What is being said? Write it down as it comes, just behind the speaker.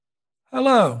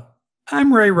Hello,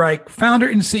 I'm Ray Reich, founder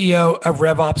and CEO of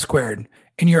RevOps Squared,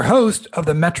 and your host of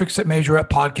the Metrics That Measure Up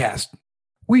podcast.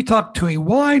 We talk to a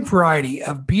wide variety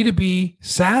of B2B,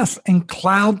 SaaS, and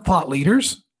cloud thought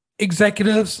leaders,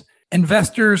 executives,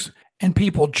 investors, and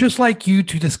people just like you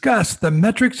to discuss the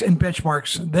metrics and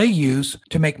benchmarks they use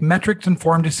to make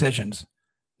metrics-informed decisions.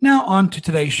 Now on to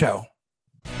today's show.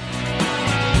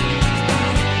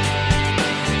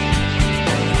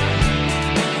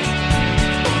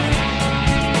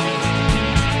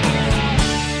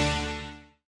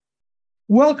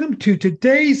 Welcome to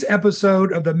today's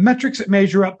episode of the Metrics That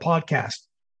Measure Up podcast.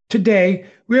 Today,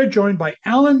 we are joined by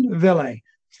Allan Wille,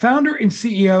 founder and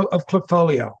CEO of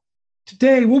Klipfolio.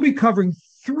 Today, we'll be covering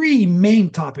three main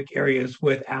topic areas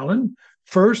with Allan.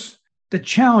 First, the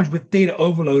challenge with data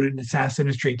overload in the SaaS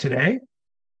industry today.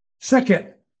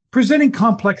 Second, presenting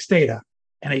complex data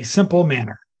in a simple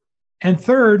manner. And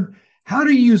third, how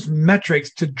to use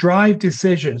metrics to drive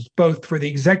decisions, both for the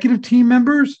executive team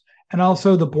members and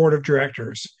also the board of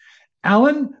directors.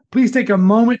 Allan, please take a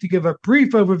moment to give a brief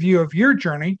overview of your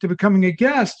journey to becoming a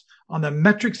guest on the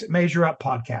Metrics That Measure Up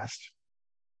podcast.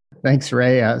 Thanks,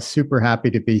 Ray. Super happy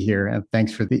to be here, and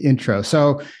thanks for the intro.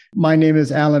 So my name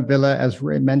is Allan Wille. As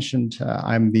Ray mentioned,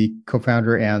 I'm the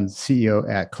co-founder and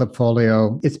CEO at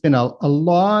Klipfolio. It's been a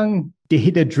long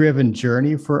data-driven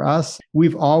journey for us.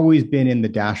 We've always been in the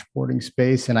dashboarding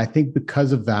space, and I think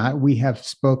because of that, we have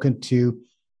spoken to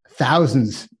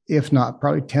thousands, if not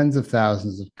probably tens of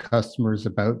thousands of customers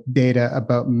about data,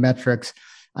 about metrics.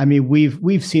 I mean,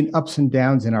 we've seen ups and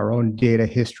downs in our own data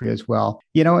history as well,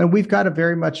 and we've got a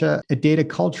very much a data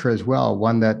culture as well,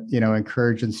 one that,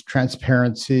 encourages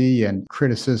transparency and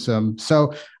criticism.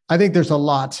 So I think there's a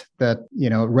lot that,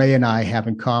 Ray and I have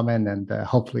in common, and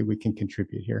hopefully we can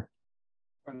contribute here.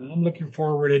 I'm looking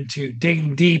forward into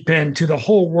digging deep into the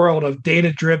whole world of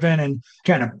data-driven and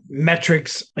kind of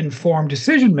metrics-informed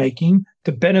decision-making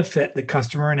to benefit the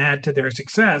customer and add to their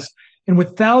success. And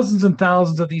with thousands and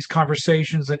thousands of these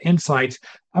conversations and insights,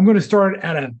 I'm going to start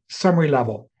at a summary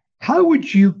level. How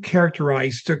would you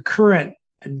characterize the current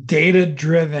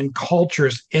data-driven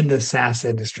cultures in the SaaS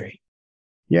industry?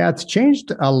 Yeah, it's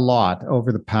changed a lot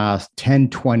over the past 10,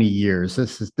 20 years.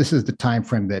 This is the time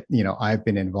frame that, I've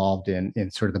been involved in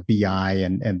sort of the BI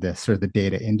and the sort of the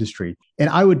data industry. And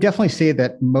I would definitely say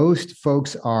that most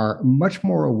folks are much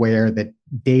more aware that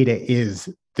data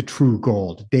is the true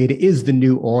gold. Data is the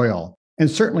new oil. And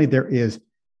certainly there is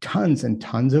tons and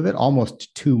tons of it,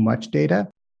 almost too much data.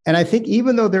 And I think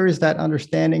even though there is that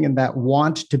understanding and that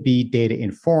want to be data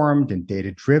informed and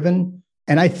data driven,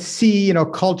 and I see,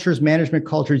 management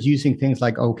cultures using things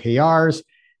like OKRs,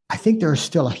 I think there is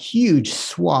still a huge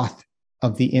swath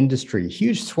of the industry,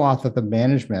 huge swath of the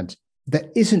management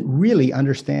that isn't really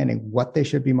understanding what they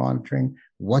should be monitoring,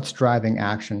 what's driving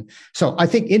action. So I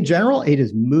think in general, it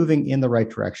is moving in the right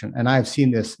direction. And I've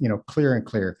seen this, clear and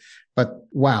clear. But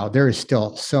wow, there is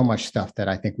still so much stuff that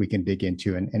I think we can dig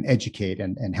into and educate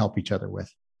and help each other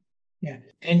with. Yeah,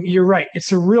 and you're right.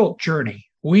 It's a real journey.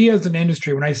 We as an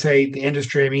industry, when I say the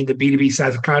industry, I mean the B2B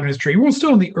SaaS cloud industry, we're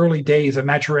still in the early days of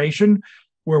maturation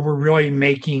where we're really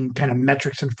making kind of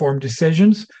metrics-informed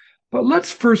decisions. But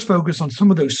let's first focus on some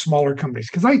of those smaller companies,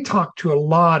 because I talk to a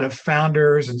lot of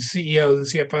founders and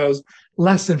CEOs and CFOs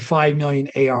less than 5 million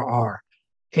ARR.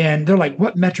 And they're like,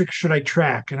 what metrics should I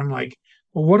track? And I'm like,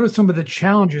 well, what are some of the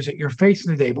challenges that you're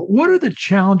facing today? But what are the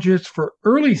challenges for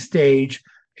early stage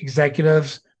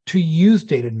executives to use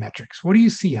data and metrics? What do you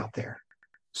see out there?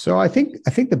 So I think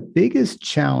the biggest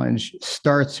challenge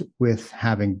starts with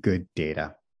having good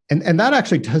data. And that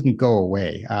actually doesn't go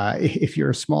away. If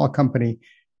you're a small company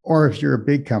or if you're a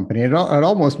big company, it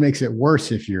almost makes it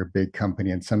worse if you're a big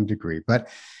company in some degree. But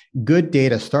good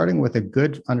data, starting with a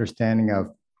good understanding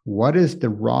of what is the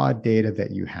raw data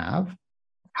that you have?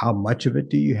 How much of it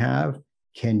do you have?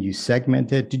 Can you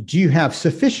segment it? Do you have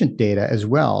sufficient data as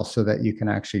well so that you can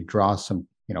actually draw some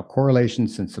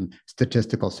correlations and some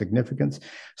statistical significance?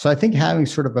 So I think having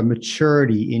sort of a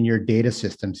maturity in your data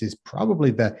systems is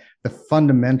probably the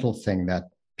fundamental thing that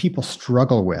people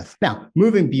struggle with. Now,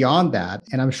 moving beyond that,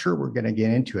 and I'm sure we're going to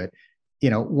get into it,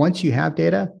 once you have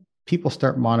data, people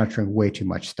start monitoring way too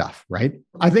much stuff, right?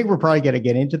 I think we're probably going to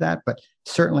get into that, but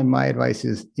certainly my advice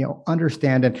is,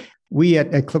 understand it. We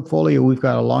at Klipfolio, we've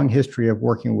got a long history of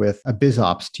working with a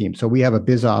BizOps team. So we have a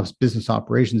BizOps, business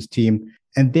operations team,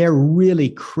 and they're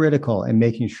really critical in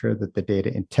making sure that the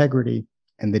data integrity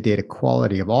and the data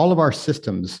quality of all of our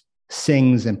systems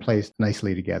sings and plays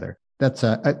nicely together. That's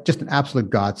just an absolute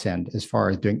godsend as far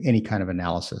as doing any kind of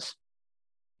analysis.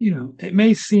 it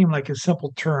may seem like a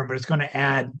simple term, but it's going to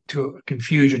add to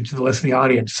confusion to the listening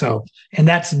audience. So, and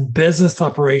that's business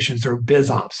operations or biz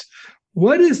ops.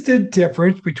 What is the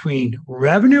difference between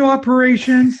revenue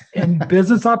operations and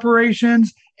business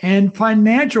operations and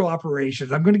financial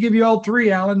operations? I'm going to give you all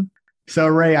three, Alan. So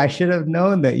Ray, I should have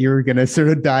known that you were going to sort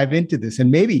of dive into this.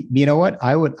 And maybe, you know what,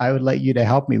 I would like you to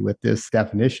help me with this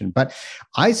definition. But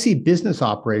I see business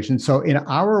operations. So in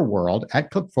our world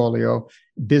at Klipfolio,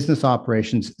 business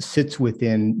operations sits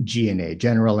within G&A,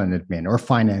 general and admin, or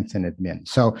finance and admin.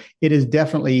 So it is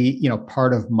definitely,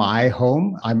 part of my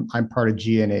home. I'm part of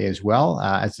G&A as well,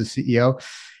 as the CEO.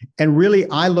 And really,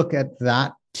 I look at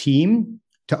that team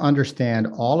to understand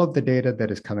all of the data that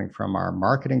is coming from our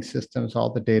marketing systems, all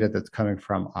the data that's coming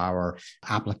from our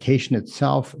application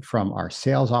itself, from our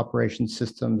sales operations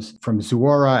systems, from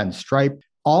Zuora and Stripe,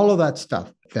 all of that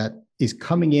stuff that is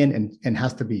coming in and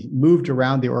has to be moved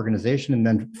around the organization and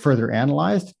then further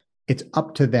analyzed. It's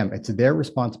up to them. It's their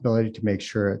responsibility to make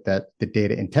sure that the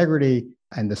data integrity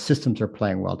and the systems are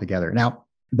playing well together. Now,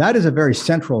 that is a very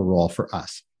central role for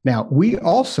us. Now, we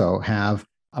also have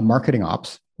a marketing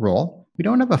ops role. We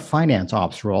don't have a finance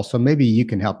ops role, so maybe you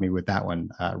can help me with that one,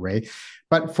 Ray.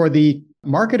 But for the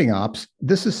marketing ops,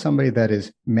 this is somebody that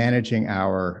is managing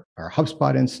our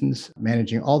HubSpot instance,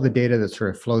 managing all the data that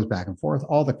sort of flows back and forth,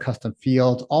 all the custom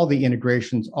fields, all the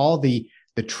integrations, all the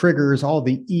triggers, all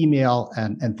the email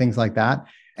and things like that.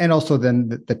 And also then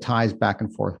the ties back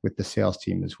and forth with the sales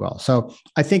team as well. So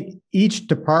I think each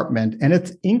department, and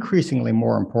it's increasingly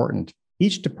more important,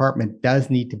 each department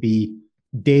does need to be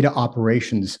data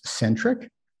operations centric.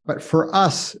 But for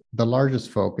us, the largest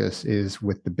focus is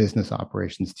with the business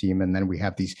operations team. And then we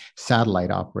have these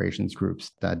satellite operations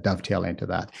groups that dovetail into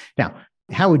that. Now,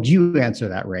 how would you answer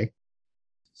that, Ray?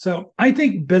 So I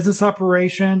think business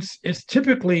operations is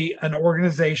typically an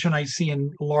organization I see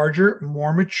in larger,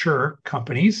 more mature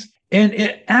companies. And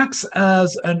it acts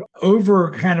as an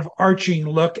kind of arching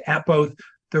look at both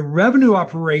the revenue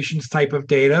operations type of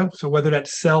data, so whether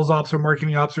that's sales ops or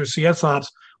marketing ops or CS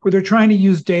ops, where they're trying to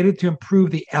use data to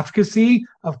improve the efficacy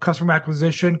of customer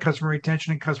acquisition, customer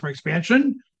retention, and customer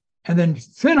expansion. And then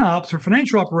FinOps or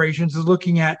financial operations is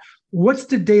looking at what's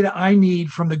the data I need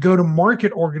from the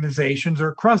go-to-market organizations or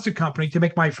across the company to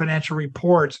make my financial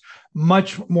reports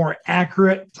much more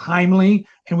accurate, timely,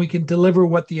 and we can deliver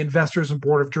what the investors and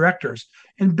board of directors.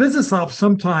 And business ops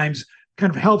sometimes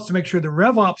kind of helps to make sure the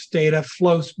RevOps data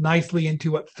flows nicely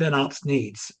into what FinOps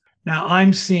needs. Now,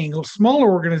 I'm seeing smaller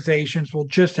organizations will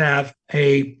just have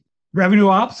a revenue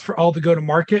ops for all the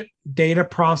go-to-market data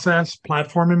process,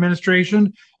 platform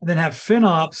administration, and then have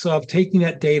FinOps of taking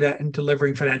that data and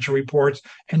delivering financial reports,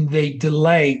 and they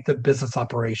delay the business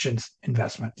operations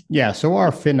investment. Yeah, so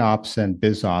our FinOps and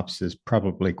BizOps is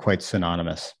probably quite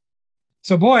synonymous.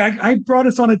 So boy, I brought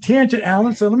us on a tangent,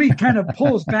 Alan. So let me kind of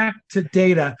pull us back to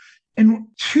data. And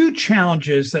two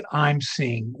challenges that I'm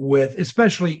seeing with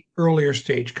especially earlier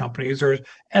stage companies or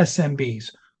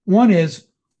SMBs. One is,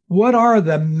 what are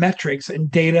the metrics and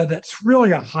data that's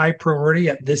really a high priority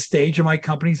at this stage of my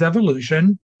company's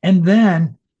evolution? And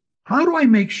then how do I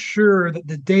make sure that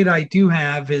the data I do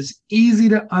have is easy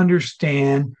to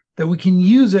understand, that we can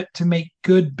use it to make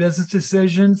good business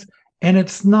decisions, and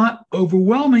it's not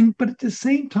overwhelming, but at the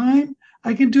same time,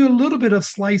 I can do a little bit of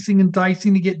slicing and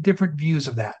dicing to get different views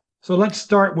of that. So let's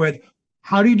start with,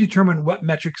 how do you determine what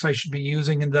metrics I should be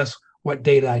using and thus what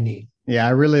data I need? Yeah,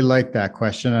 I really like that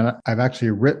question. And I've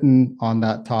actually written on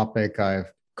that topic.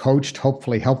 I've coached,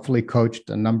 helpfully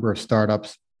coached a number of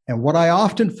startups. And what I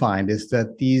often find is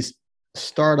that these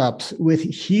startups with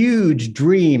huge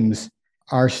dreams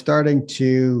are starting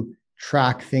to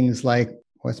track things like,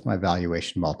 what's my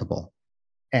valuation multiple?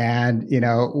 And,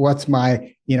 what's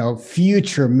my,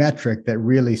 future metric that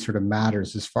really sort of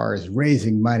matters as far as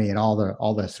raising money and all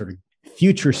the sort of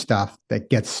future stuff that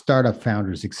gets startup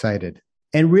founders excited.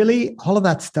 And really, all of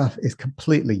that stuff is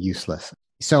completely useless.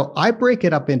 So I break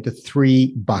it up into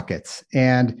three buckets.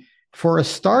 And for a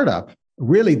startup,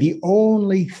 really the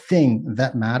only thing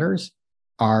that matters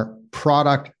are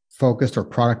product focused or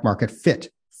product market fit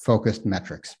focused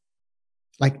metrics.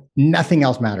 Like nothing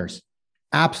else matters.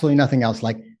 Absolutely nothing else.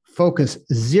 Like focus,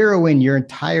 zero in your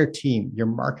entire team, your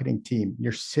marketing team,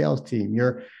 your sales team,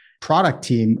 your product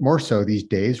team, more so these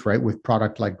days, right? With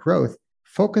product-led growth,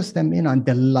 focus them in on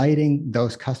delighting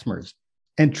those customers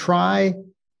and try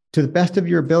to the best of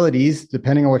your abilities,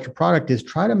 depending on what your product is,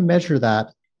 try to measure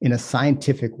that in a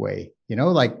scientific way.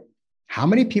 Like how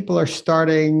many people are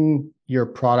starting your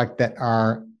product that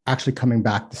are actually coming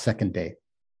back the second day?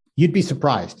 You'd be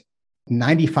surprised.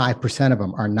 95% of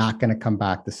them are not going to come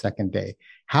back the second day.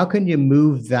 How can you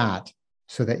move that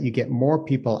so that you get more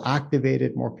people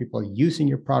activated, more people using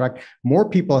your product, more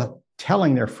people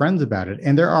telling their friends about it.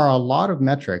 And there are a lot of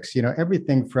metrics,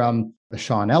 everything from the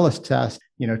Sean Ellis test,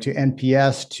 to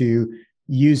NPS, to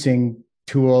using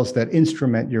tools that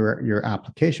instrument your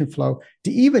application flow,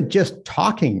 to even just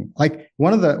talking. Like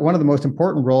one of the most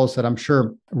important roles that I'm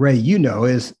sure, Ray,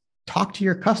 is talk to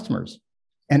your customers.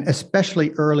 And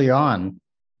especially early on,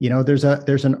 there's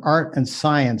an art and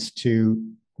science to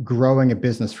growing a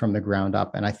business from the ground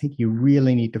up. And I think you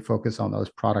really need to focus on those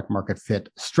product market fit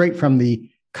straight from the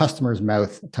customer's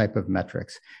mouth type of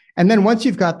metrics. And then once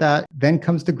you've got that, then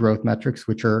comes the growth metrics,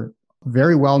 which are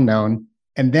very well known.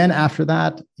 And then after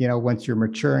that, once you're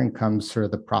maturing, comes sort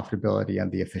of the profitability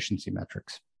and the efficiency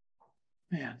metrics.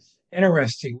 Yeah,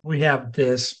 interesting. We have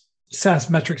this SaaS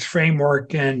metrics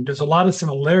framework, and there's a lot of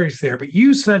similarities there. But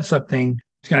you said something,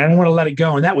 and I don't want to let it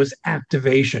go, and that was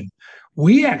activation.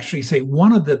 We actually say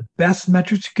one of the best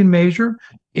metrics you can measure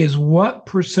is what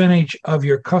percentage of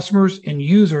your customers and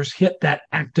users hit that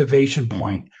activation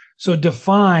point. So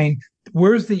define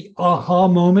where's the aha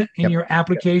moment in your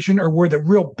application, or where the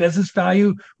real business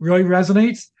value really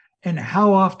resonates, and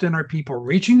how often are people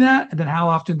reaching that, and then how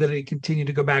often do they continue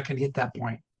to go back and hit that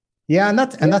point? Yeah, and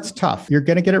that's tough. You're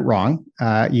going to get it wrong.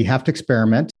 You have to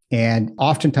experiment. And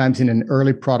oftentimes in an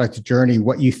early product journey,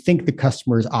 what you think the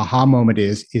customer's aha moment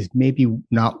is maybe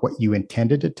not what you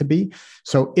intended it to be.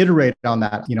 So iterate on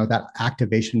that, that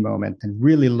activation moment, and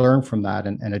really learn from that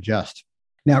and adjust.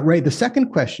 Now, Ray, the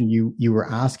second question you were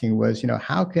asking was,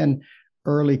 how can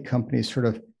early companies sort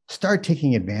of start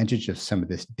taking advantage of some of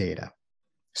this data?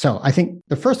 So I think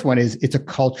the first one is it's a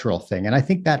cultural thing. And I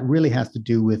think that really has to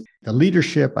do with the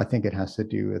leadership. I think it has to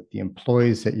do with the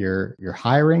employees that you're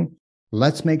hiring.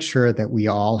 Let's make sure that we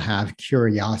all have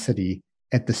curiosity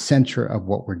at the center of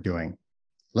what we're doing.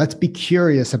 Let's be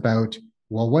curious about,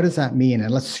 well, what does that mean?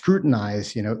 And let's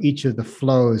scrutinize, each of the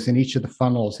flows and each of the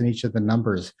funnels and each of the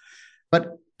numbers.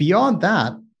 But beyond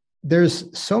that,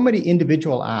 there's so many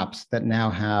individual apps that now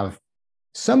have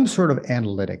some sort of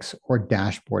analytics or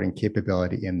dashboarding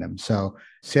capability in them. So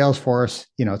Salesforce,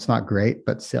 it's not great,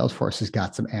 but Salesforce has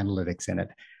got some analytics in it.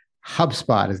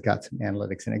 HubSpot has got some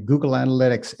analytics in it, Google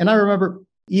Analytics. And I remember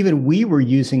even we were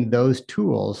using those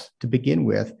tools to begin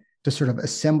with to sort of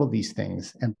assemble these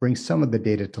things and bring some of the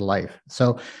data to life.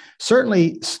 So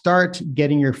certainly start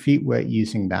getting your feet wet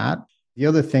using that. The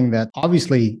other thing that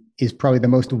obviously is probably the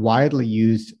most widely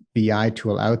used BI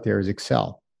tool out there is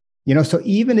Excel. So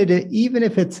even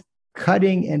if it's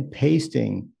cutting and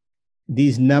pasting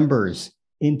these numbers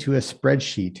into a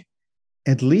spreadsheet,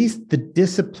 at least the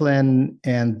discipline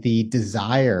and the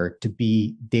desire to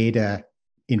be data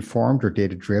informed or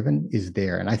data driven is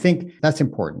there. And I think that's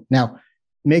important. Now,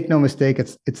 make no mistake,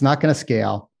 it's not going to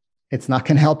scale. It's not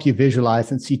going to help you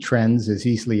visualize and see trends as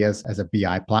easily as a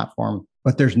BI platform,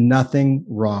 but there's nothing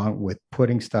wrong with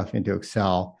putting stuff into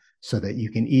Excel so that you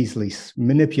can easily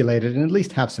manipulate it and at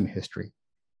least have some history.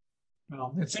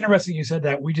 Well, it's interesting you said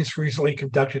that. We just recently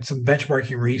conducted some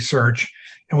benchmarking research,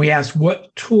 and we asked,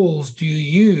 what tools do you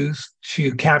use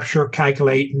to capture,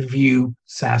 calculate, and view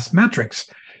SaaS metrics?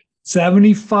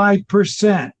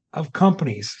 75% of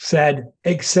companies said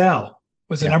Excel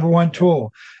was the number one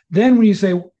tool. Then when you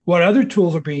say what other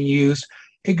tools are being used,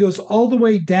 it goes all the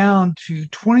way down to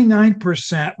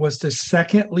 29% was the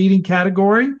second leading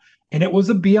category, and it was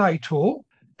a BI tool.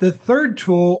 The third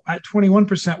tool at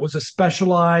 21% was a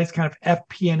specialized kind of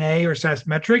FP&A or SaaS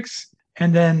metrics.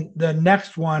 And then the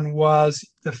next one was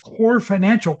the core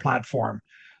financial platform.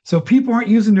 So people aren't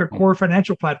using their core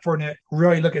financial platform to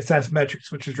really look at SaaS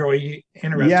metrics, which is really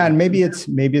interesting. Yeah, and maybe it's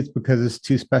because it's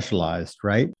too specialized,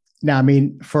 right? Now, I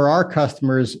mean, for our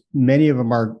customers, many of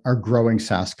them are growing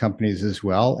SaaS companies as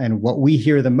well. And what we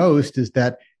hear the most is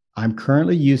that I'm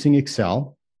currently using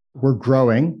Excel, we're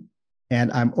growing, and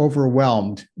I'm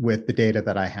overwhelmed with the data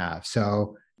that I have.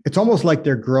 So it's almost like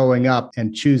they're growing up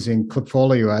and choosing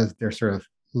Klipfolio as their sort of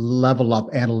level up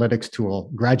analytics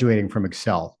tool, graduating from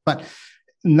Excel. But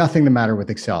nothing the matter with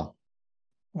Excel.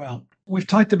 Well, we've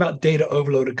talked about data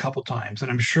overload a couple times, and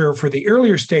I'm sure for the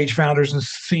earlier stage founders and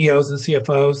CEOs and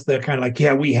CFOs, they're kind of like,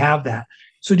 yeah, we have that.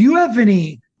 So do you have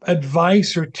any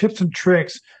advice or tips and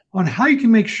tricks on how you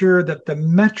can make sure that the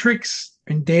metrics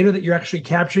and data that you're actually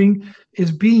capturing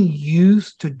is being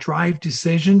used to drive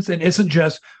decisions, and isn't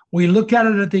just we look at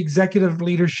it at the executive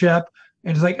leadership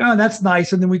and it's like, oh, that's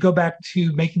nice, and then we go back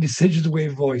to making decisions the way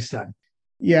we've always done?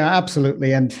 Yeah,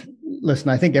 absolutely. And listen,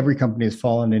 I think every company has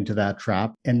fallen into that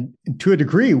trap. And to a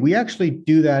degree, we actually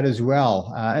do that as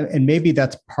well. And maybe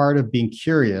that's part of being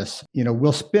curious.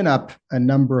 We'll spin up a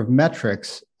number of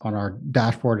metrics on our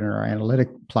dashboard and our analytic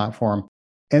platform.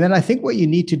 And then I think what you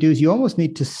need to do is you almost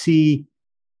need to see,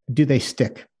 do they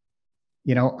stick?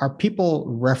 Are people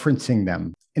referencing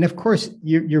them? And of course,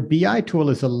 your BI tool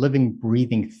is a living,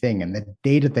 breathing thing. And the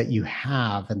data that you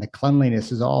have and the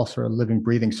cleanliness is all sort of living,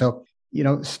 breathing. So,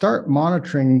 start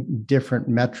monitoring different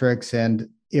metrics. And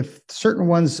if certain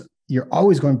ones you're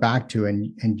always going back to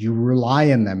and you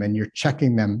rely on them and you're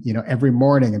checking them, every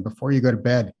morning and before you go to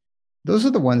bed, those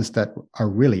are the ones that are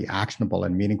really actionable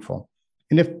and meaningful.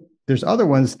 And if there's other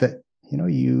ones that,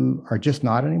 you are just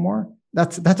not anymore,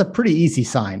 that's a pretty easy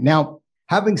sign. Now,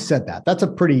 having said that, that's a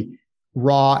pretty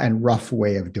raw and rough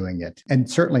way of doing it, and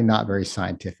certainly not very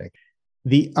scientific.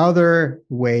 The other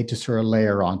way to sort of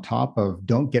layer on top of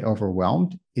don't get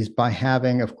overwhelmed is by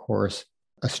having, of course,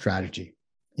 a strategy.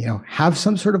 Have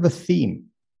some sort of a theme.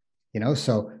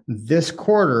 So this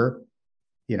quarter,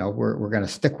 we're going to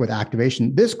stick with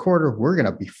activation. This quarter, we're going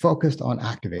to be focused on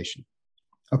activation.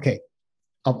 Okay,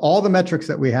 of all the metrics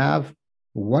that we have,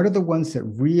 what are the ones that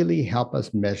really help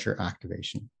us measure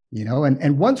activation?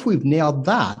 And once we've nailed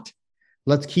that,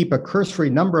 let's keep a cursory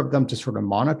number of them to sort of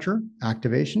monitor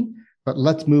activation, but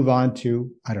let's move on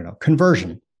to,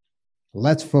 conversion.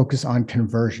 Let's focus on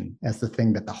conversion as the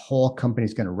thing that the whole company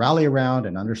is going to rally around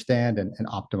and understand and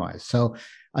optimize. So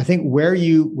I think where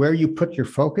you put your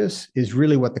focus is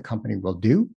really what the company will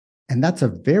do. And that's a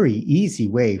very easy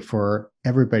way for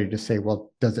everybody to say,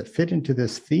 well, does it fit into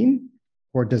this theme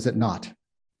or does it not?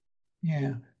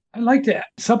 Yeah. I'd like to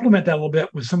supplement that a little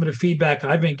bit with some of the feedback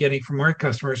I've been getting from our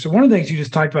customers. So one of the things you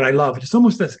just talked about, I love, it's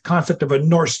almost this concept of a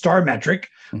North Star metric.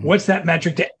 Mm-hmm. What's that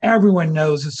metric that everyone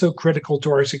knows is so critical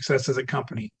to our success as a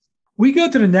company? We go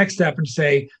to the next step and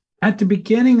say, at the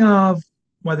beginning of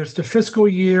whether it's the fiscal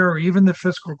year or even the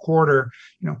fiscal quarter,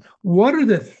 what are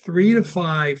the 3 to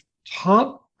 5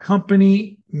 top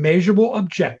company measurable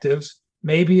objectives?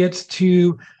 Maybe it's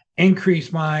to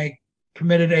increase my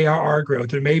committed ARR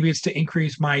growth, or maybe it's to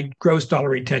increase my gross dollar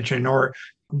retention or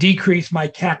decrease my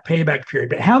CAC payback period.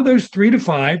 But have those 3 to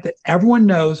 5 that everyone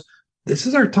knows this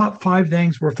is our top 5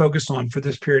 things we're focused on for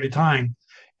this period of time.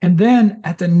 And then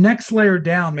at the next layer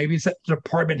down, maybe it's at the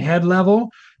department head level,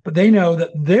 but they know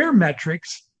that their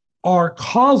metrics are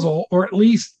causal or at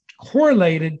least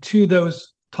correlated to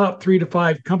those top 3 to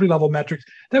 5 company level metrics.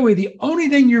 That way, the only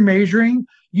thing you're measuring,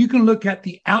 you can look at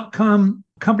the outcome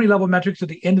company level metrics at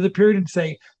the end of the period and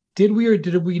say, did we or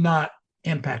did we not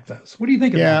impact those? What do you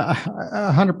think of that?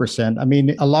 Yeah, 100%. I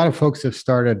mean, a lot of folks have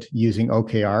started using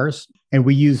OKRs, and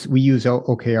we use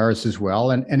OKRs as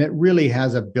well. And it really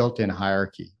has a built-in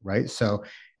hierarchy, right? So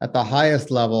at the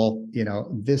highest level,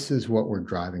 this is what we're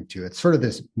driving to. It's sort of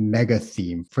this mega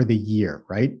theme for the year,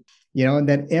 right? And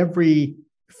then every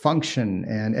function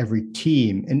and every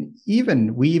team,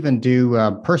 and we even do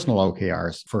personal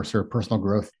OKRs for sort of personal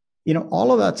growth.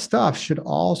 All of that stuff should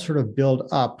all sort of build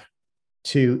up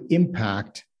to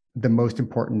impact the most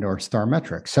important North Star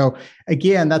metric. So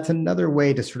again, that's another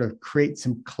way to sort of create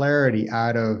some clarity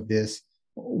out of this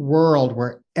world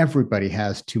where everybody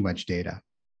has too much data.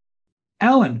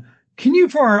 Alan, can you,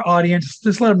 for our audience,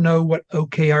 just let them know what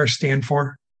OKRs stand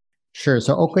for? Sure.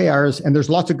 So OKRs, and there's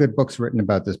lots of good books written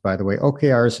about this, by the way.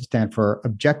 OKRs stand for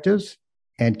objectives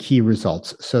and key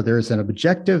results. So there's an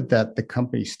objective that the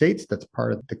company states that's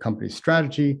part of the company's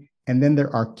strategy. And then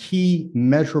there are key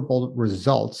measurable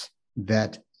results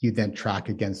that you then track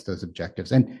against those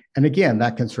objectives. And again,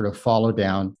 that can sort of follow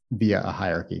down via a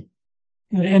hierarchy.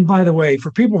 And by the way,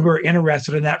 for people who are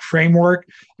interested in that framework,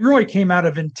 it really came out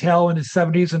of Intel in the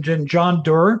 70s. And then John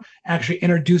Doerr actually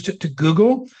introduced it to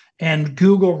Google. And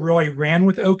Google really ran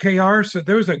with OKR. So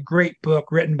there's a great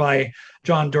book written by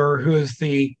John Doerr, who is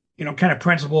the kind of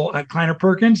principal at Kleiner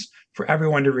Perkins for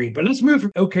everyone to read. But let's move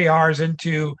from OKRs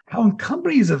into how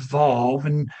companies evolve.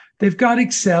 And they've got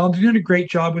Excel. They're doing a great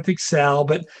job with Excel,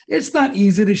 but it's not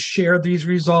easy to share these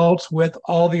results with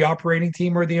all the operating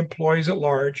team or the employees at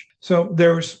large. So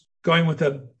there's going with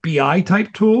a BI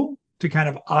type tool to kind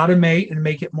of automate and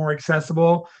make it more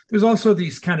accessible. There's also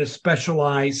these kind of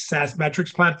specialized SaaS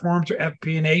metrics platforms or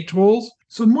FP&A tools.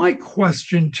 So my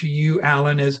question to you,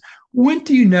 Alan, is when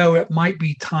do you know it might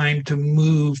be time to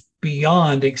move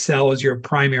beyond Excel as your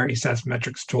primary SaaS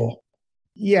metrics tool?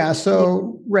 Yeah.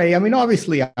 So, Ray, I mean,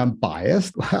 obviously I'm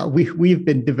biased. We've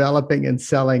been developing and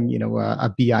selling,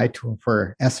 a BI tool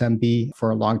for SMB for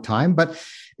a long time. But,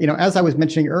 as I was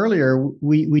mentioning earlier,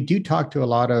 we do talk to a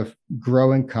lot of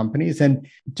growing companies. And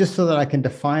just so that I can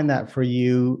define that for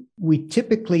you, we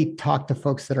typically talk to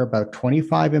folks that are about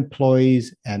 25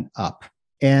 employees and up.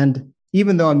 And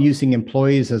even though I'm using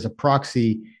employees as a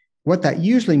proxy, what that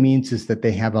usually means is that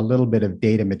they have a little bit of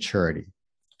data maturity.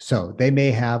 So they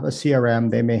may have a CRM,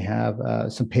 they may have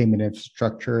some payment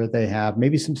infrastructure, they have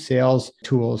maybe some sales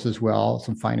tools as well,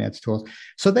 some finance tools.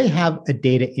 So they have a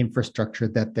data infrastructure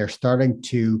that they're starting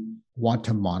to want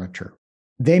to monitor.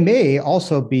 They may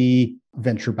also be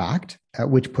venture backed,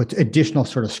 which puts additional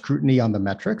sort of scrutiny on the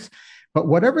metrics. But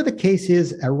whatever the case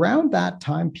is, around that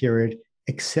time period,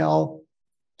 Excel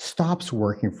stops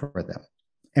working for them.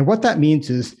 And what that means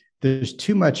is there's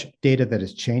too much data that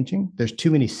is changing. There's too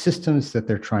many systems that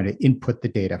they're trying to input the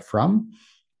data from.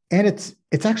 And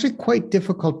it's actually quite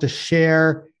difficult to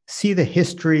share, see the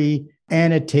history,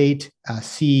 annotate,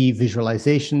 see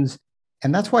visualizations.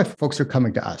 And that's why folks are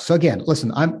coming to us. So again,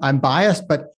 listen, I'm biased,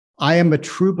 but I am a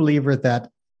true believer that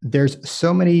there's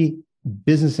so many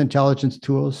business intelligence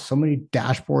tools, so many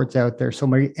dashboards out there, so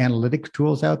many analytics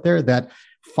tools out there that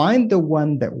find the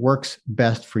one that works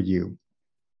best for you.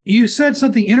 You said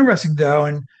something interesting though,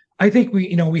 and I think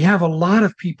we have a lot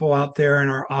of people out there in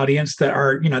our audience that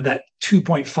are, that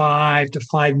 2.5 to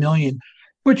 5 million,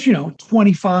 which,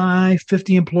 25,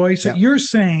 50 employees. So Yeah. you're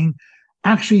saying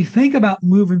actually think about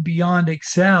moving beyond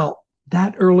Excel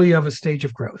that early of a stage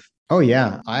of growth. Oh,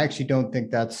 yeah. I actually don't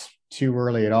think that's too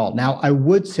early at all. Now, I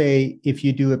would say if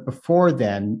you do it before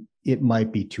then, it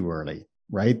might be too early,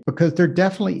 right? Because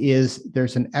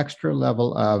there's an extra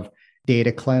level of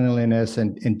data cleanliness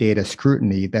and data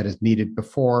scrutiny that is needed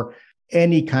before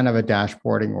any kind of a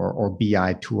dashboarding or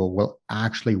BI tool will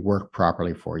actually work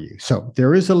properly for you. So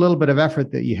there is a little bit of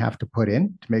effort that you have to put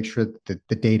in to make sure that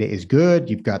the data is good.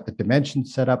 You've got the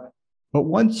dimensions set up. But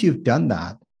once you've done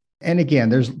that, and again,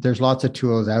 there's lots of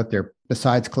tools out there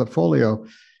besides Klipfolio,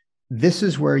 this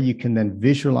is where you can then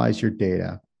visualize your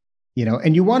data,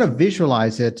 and you want to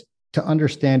visualize it to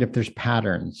understand if there's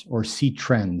patterns or see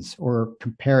trends or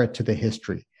compare it to the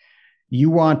history. You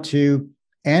want to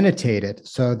annotate it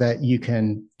so that you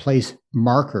can place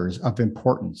markers of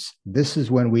importance. This is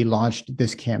when we launched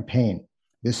this campaign.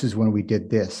 This is when we did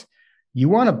this. You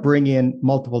want to bring in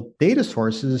multiple data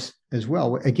sources as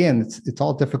well. Again, it's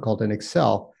all difficult in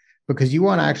Excel because you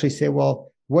want to actually say,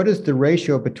 well, what is the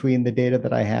ratio between the data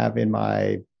that I have in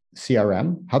my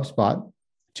CRM, HubSpot,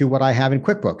 to what I have in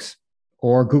QuickBooks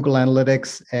or Google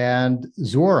Analytics and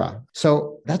Zuora?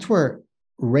 So that's where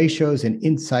ratios and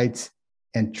insights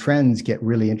and trends get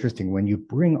really interesting when you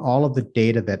bring all of the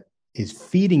data that is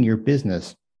feeding your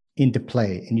business into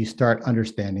play and you start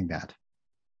understanding that.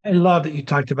 I love that you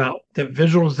talked about the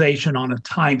visualization on a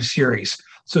time series.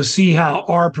 So see how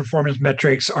our performance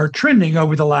metrics are trending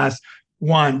over the last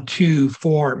 1, 2,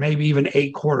 4, maybe even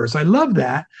 8 quarters. I love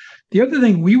that. The other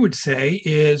thing we would say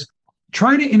is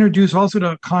try to introduce also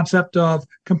the concept of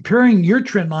comparing your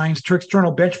trend lines to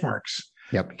external benchmarks.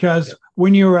 Yep. Because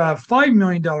when you're a $5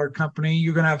 million company,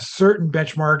 you're going to have certain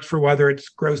benchmarks for whether it's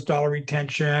gross dollar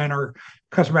retention or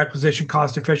customer acquisition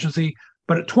cost efficiency.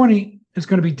 But at 20, it's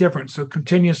going to be different. So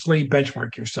continuously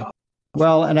benchmark yourself.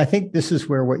 Well, and I think this is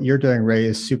where what you're doing, Ray,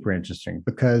 is super interesting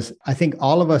because I think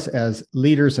all of us as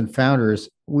leaders and founders,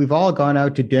 we've all gone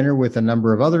out to dinner with a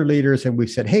number of other leaders and we've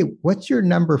said, hey, what's your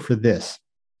number for this?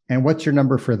 And what's your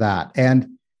number for that? And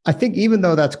I think even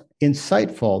though that's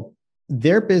insightful,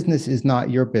 their business is not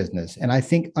your business. And I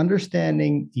think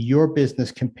understanding your business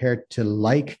compared to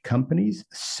like companies,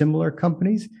 similar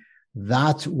companies,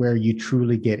 that's where you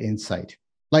truly get insight.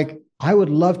 Like, I would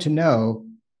love to know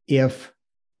if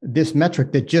this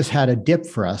metric that just had a dip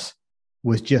for us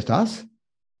was just us,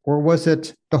 or was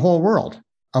it the whole world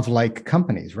of like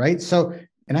companies, right? So,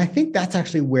 and I think that's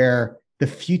actually where the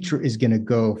future is going to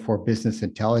go for business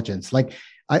intelligence. Like,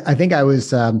 I think I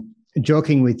was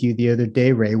joking with you the other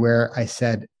day, Ray, where I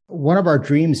said, one of our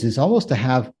dreams is almost to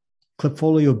have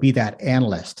Klipfolio be that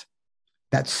analyst,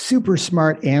 that super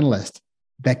smart analyst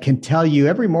that can tell you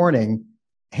every morning,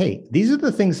 hey, these are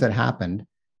the things that happened.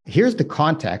 Here's the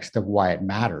context of why it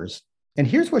matters. And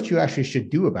here's what you actually should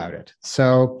do about it.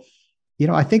 So,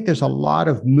 I think there's a lot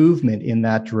of movement in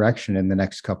that direction in the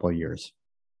next couple of years.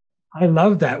 I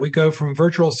love that. We go from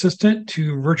virtual assistant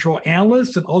to virtual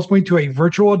analyst and ultimately to a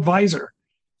virtual advisor.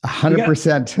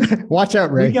 100%. Watch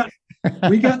out, Ray.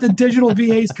 We got the digital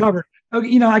VAs covered.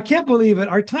 Okay, I can't believe it.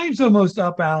 Our time's almost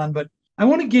up, Alan, but I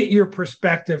want to get your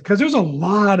perspective because there's a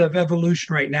lot of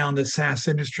evolution right now in the SaaS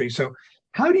industry. So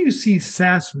how do you see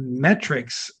SaaS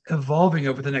metrics evolving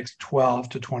over the next 12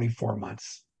 to 24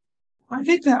 months? I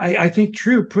think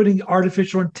true. Putting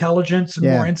artificial intelligence and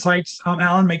more insights,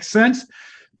 Alan, makes sense.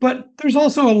 But there's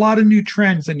also a lot of new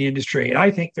trends in the industry. And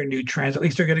I think they're new trends. At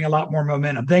least they're getting a lot more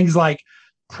momentum. Things like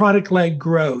product-led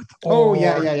growth or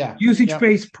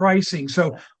usage-based pricing.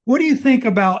 So what do you think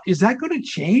about, is that going to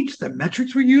change the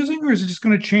metrics we're using, or is it just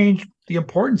going to change the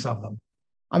importance of them?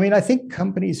 I mean, I think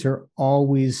companies are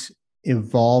always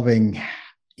evolving,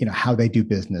 how they do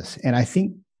business. And I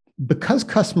think because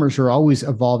customers are always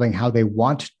evolving how they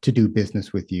want to do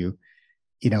business with you,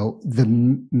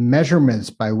 the measurements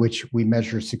by which we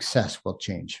measure success will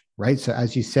change, right? So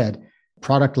as you said,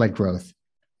 product-led growth.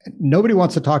 Nobody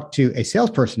wants to talk to a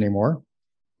salesperson anymore.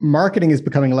 Marketing is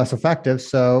becoming less effective.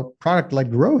 So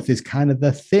product-led growth is kind of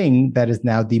the thing that is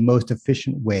now the most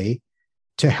efficient way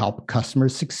to help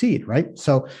customers succeed, right?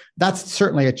 So that's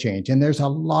certainly a change. And there's a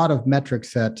lot of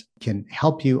metrics that can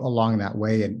help you along that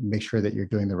way and make sure that you're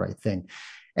doing the right thing.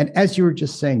 And as you were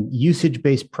just saying,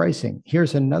 usage-based pricing,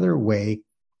 here's another way,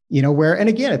 where, and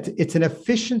again, it's an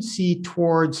efficiency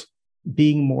towards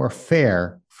being more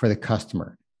fair for the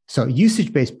customer. So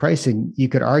usage-based pricing, you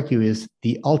could argue, is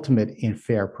the ultimate in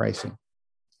fair pricing.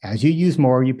 As you use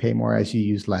more, you pay more. As you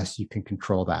use less, you can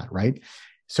control that, right?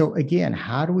 So again,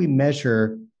 how do we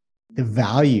measure the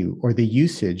value or the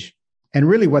usage? And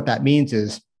really what that means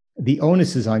is the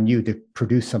onus is on you to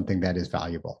produce something that is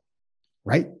valuable,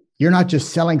 right? You're not just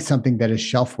selling something that is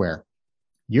shelfware.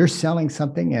 You're selling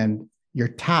something and you're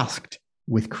tasked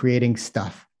with creating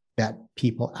stuff that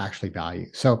people actually value.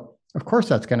 So of course,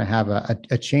 that's going to have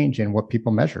a change in what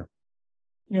people measure.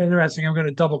 Yeah, interesting. I'm going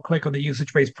to double click on the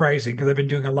usage-based pricing because I've been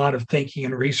doing a lot of thinking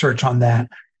and research on that.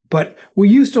 But we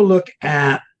used to look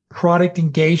at product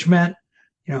engagement,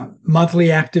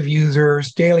 monthly active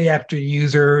users, daily active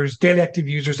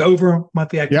users, over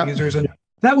monthly active users. And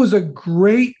that was a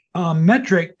great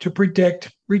metric to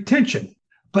predict retention.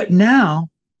 But now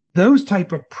those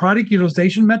type of product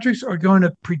utilization metrics are going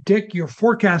to predict your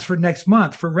forecast for next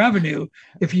month for revenue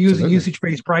if you're using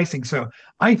usage-based pricing. So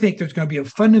I think there's going to be a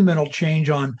fundamental change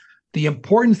on the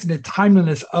importance and the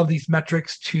timeliness of these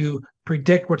metrics to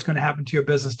predict what's going to happen to your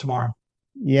business tomorrow.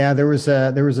 Yeah, there was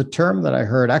a term that I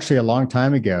heard actually a long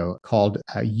time ago called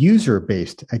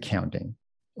user-based accounting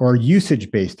or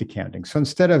usage-based accounting. So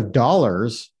instead of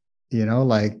dollars,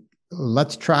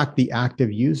 let's track the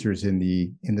active users in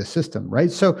the system, right?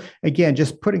 So again,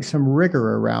 just putting some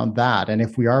rigor around that. And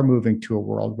if we are moving to a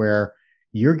world where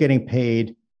you're getting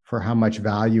paid for how much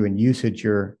value and usage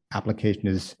your application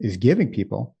is giving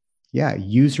people,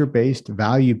 user-based,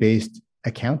 value-based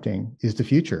accounting is the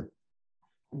future.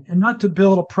 And not to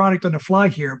build a product on the fly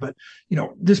here, but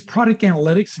this product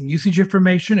analytics and usage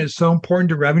information is so important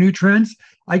to revenue trends.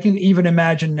 I can even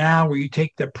imagine now where you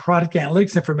take the product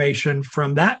analytics information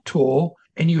from that tool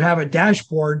and you have a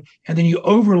dashboard and then you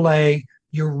overlay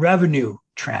your revenue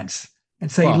trends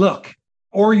and say, look,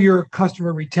 or your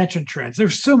customer retention trends.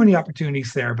 There's so many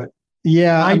opportunities there, but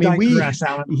I digress,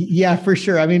 Alan. Yeah, for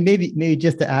sure. I mean, maybe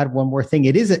just to add one more thing,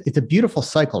 it's a beautiful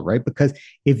cycle, right? Because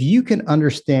if you can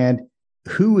understand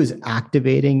who is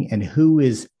activating and who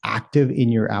is active in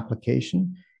your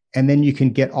application, and then you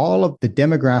can get all of the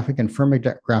demographic and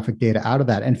firmographic data out of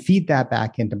that and feed that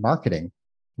back into marketing.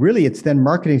 Really, it's then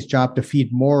marketing's job to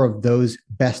feed more of those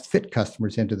best fit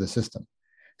customers into the system.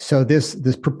 So this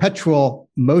perpetual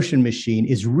motion machine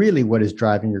is really what is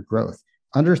driving your growth.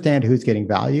 Understand who's getting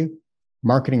value.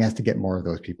 Marketing has to get more of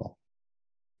those people.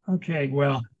 Okay,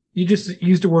 well, you just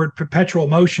used the word perpetual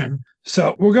motion.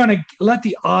 So we're going to let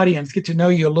the audience get to know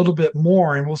you a little bit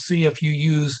more, and we'll see if you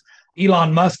use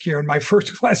Elon Musk here in my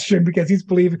first question, because he's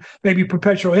believing maybe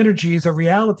perpetual energy is a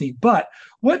reality. But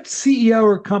what CEO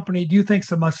or company do you think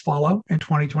is a must follow in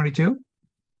 2022?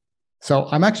 So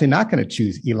I'm actually not going to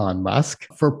choose Elon Musk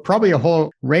for probably a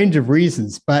whole range of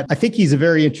reasons, but I think he's a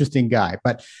very interesting guy.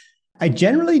 But I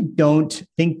generally don't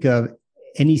think of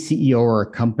any CEO or a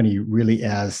company really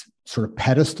as sort of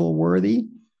pedestal worthy.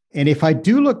 And if I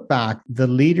do look back, the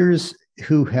leaders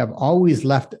who have always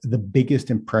left the biggest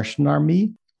impression on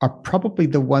me are probably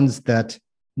the ones that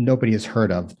nobody has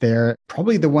heard of. They're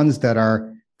probably the ones that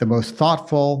are the most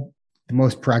thoughtful, the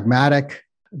most pragmatic,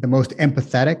 the most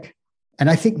empathetic. And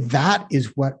I think that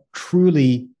is what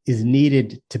truly is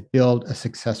needed to build a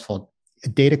successful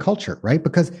data culture, right?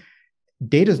 Because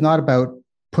data is not about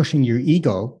pushing your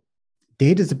ego.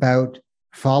 Data is about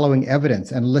following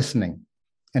evidence and listening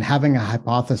and having a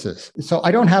hypothesis. So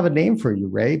I don't have a name for you,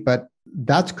 Ray, but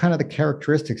that's kind of the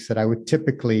characteristics that I would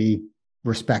typically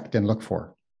respect and look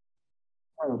for.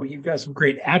 Oh, well, you've got some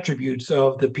great attributes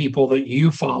of the people that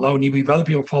you follow, and you believe other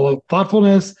people follow: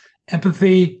 thoughtfulness,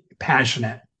 empathy,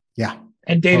 passionate. Yeah.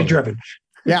 And data-driven.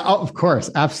 Yeah, of course.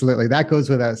 Absolutely. That goes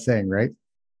without saying, right?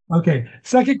 Okay.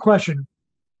 Second question.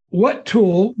 What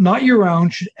tool, not your own,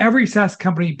 should every SaaS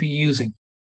company be using?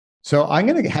 So I'm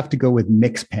going to have to go with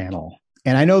Mixpanel.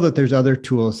 And I know that there's other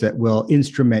tools that will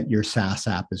instrument your SaaS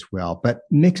app as well, but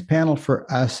Mixpanel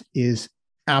for us is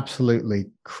absolutely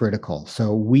critical.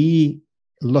 So we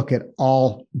look at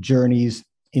all journeys,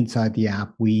 inside the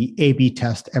app. We A/B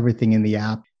test everything in the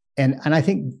app. And I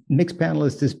think Mixpanel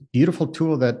is this beautiful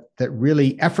tool that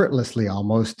really effortlessly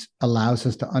almost allows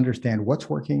us to understand what's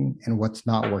working and what's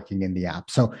not working in the app.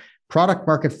 So product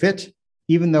market fit,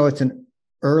 even though it's an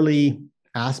early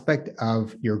aspect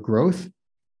of your growth,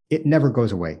 it never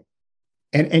goes away.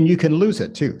 And you can lose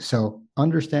it too. So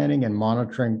understanding and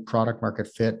monitoring product market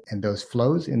fit and those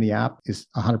flows in the app is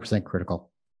 100%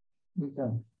 critical.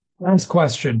 Okay. Last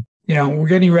question. We're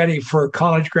getting ready for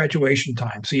college graduation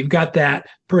time. So you've got that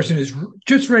person who's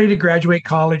just ready to graduate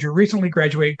college or recently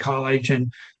graduated college,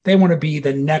 and they want to be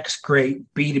the next great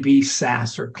B2B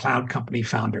SaaS or cloud company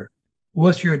founder.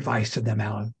 What's your advice to them,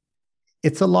 Alan?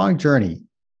 It's a long journey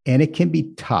and it can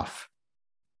be tough.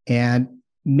 And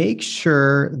make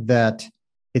sure that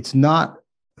it's not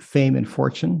fame and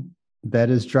fortune that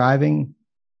is driving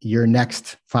your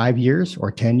next 5 years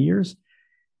or 10 years.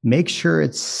 Make sure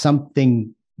it's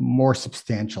something more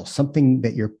substantial, something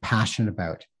that you're passionate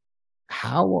about.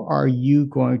 How are you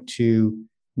going to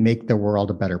make the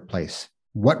world a better place?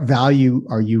 What value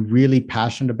are you really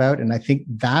passionate about? And I think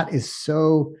that is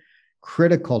so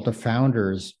critical to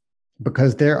founders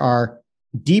because there are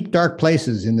deep, dark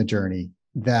places in the journey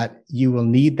that you will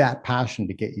need that passion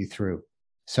to get you through.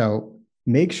 So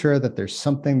make sure that there's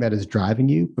something that is driving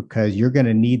you because you're going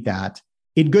to need that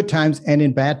in good times and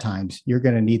in bad times. You're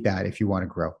going to need that if you want to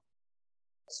grow.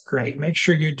 That's great. Make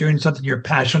sure you're doing something you're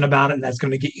passionate about, and that's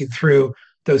going to get you through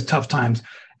those tough times.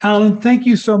 Alan, thank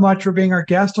you so much for being our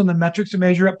guest on the Metrics to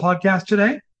Measure Up podcast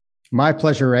today. My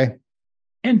pleasure, Ray.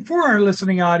 And for our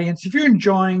listening audience, if you're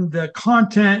enjoying the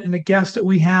content and the guests that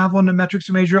we have on the Metrics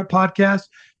to Measure Up podcast,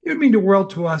 it would mean the world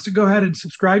to us. So go ahead and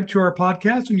subscribe to our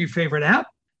podcast on your favorite app.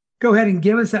 Go ahead and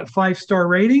give us that 5-star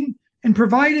rating and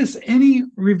provide us any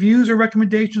reviews or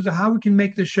recommendations of how we can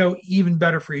make the show even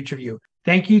better for each of you.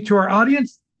 Thank you to our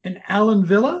audience and Alan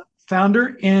Villa,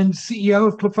 founder and CEO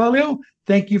of Klipfolio.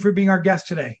 Thank you for being our guest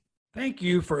today. Thank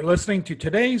you for listening to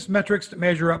today's Metrics to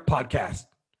Measure Up podcast.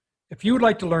 If you would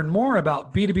like to learn more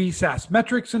about B2B SaaS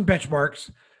metrics and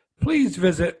benchmarks, please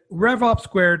visit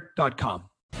RevOpSquared.com.